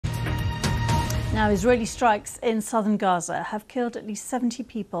Now, Israeli strikes in southern Gaza have killed at least 70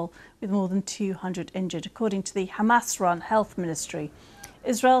 people with more than 200 injured, according to the Hamas-run health ministry.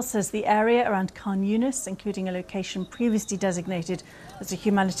 Israel says the area around Khan Yunis, including a location previously designated as a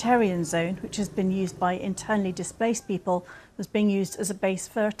humanitarian zone, which has been used by internally displaced people, was being used as a base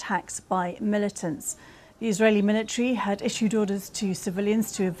for attacks by militants. The Israeli military had issued orders to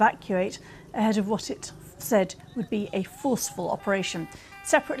civilians to evacuate ahead of what it said would be a forceful operation.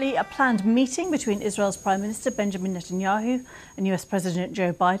 Separately, a planned meeting between Israel's Prime Minister Benjamin Netanyahu and US President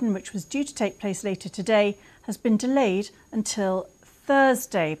Joe Biden, which was due to take place later today, has been delayed until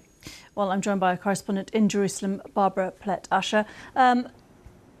Thursday. Well, I'm joined by a correspondent in Jerusalem, Barbara Plett-Usher.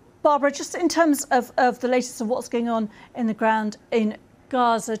 Barbara, just in terms of the latest of what's going on in the ground in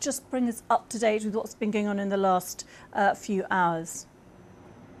Gaza, just bring us up to date with what's been going on in the last few hours.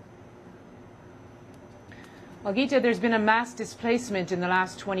 Well, Gita, there's been a mass displacement in the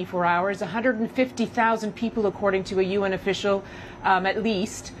last 24 hours. 150,000 people, according to a UN official, at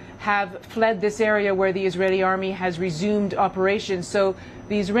least, have fled this area where the Israeli army has resumed operations. So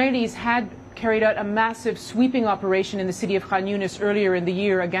the Israelis had carried out a massive sweeping operation in the city of Khan Yunis earlier in the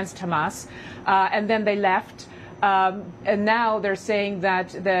year against Hamas, and then they left. And now they're saying that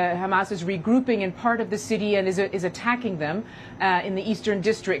the Hamas is regrouping in part of the city and is attacking them in the eastern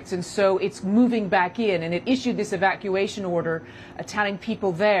districts. And so it's moving back in. And it issued this evacuation order telling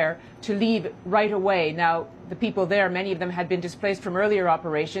people there to leave right away. Now, the people there, many of them had been displaced from earlier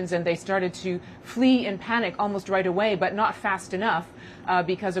operations, and they started to flee in panic almost right away, but not fast enough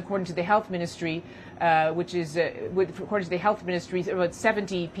because according to the health ministry, according to the health ministry, about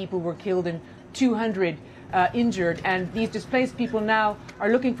 70 people were killed and 200 injured, and these displaced people now are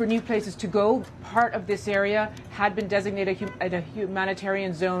looking for new places to go. Part of this area had been designated a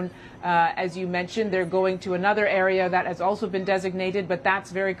humanitarian zone, as you mentioned. They're going to another area that has also been designated, but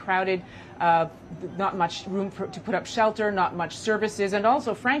that's very crowded. Not much room to put up shelter, not much services, and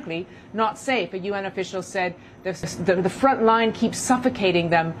also, frankly, not safe. A UN official said the front line keeps suffocating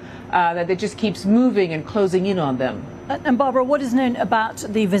them, that it just keeps moving and closing in on them. And Barbara, what is known about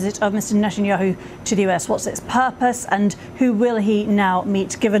the visit of Mr. Netanyahu to the US? What's its purpose, and who will he now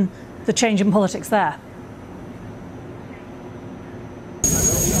meet, given the change in politics there?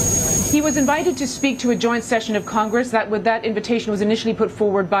 He was invited to speak to a joint session of Congress. That invitation was initially put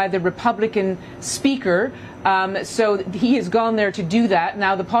forward by the Republican Speaker. So he has gone there to do that.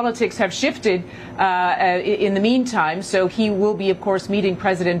 Now, the politics have shifted in the meantime. So he will be, of course, meeting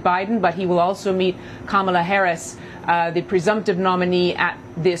President Biden, but he will also meet Kamala Harris, the presumptive nominee at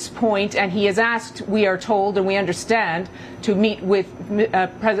this point. And he has asked, we are told and we understand, to meet with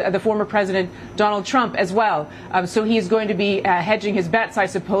the former President Donald Trump as well. So he is going to be hedging his bets, I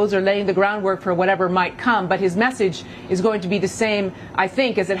suppose, or laying the groundwork for whatever might come. But his message is going to be the same, I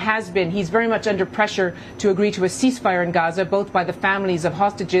think, as it has been. He's very much under pressure to agree to a ceasefire in Gaza, both by the families of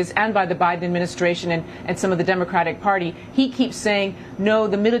hostages and by the Biden administration and some of the Democratic Party. He keeps saying, no,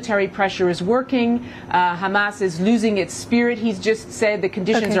 the military pressure is working. Hamas is losing its spirit. He's just said the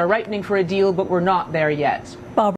conditions are ripening for a deal, but we're not there yet. Barbara.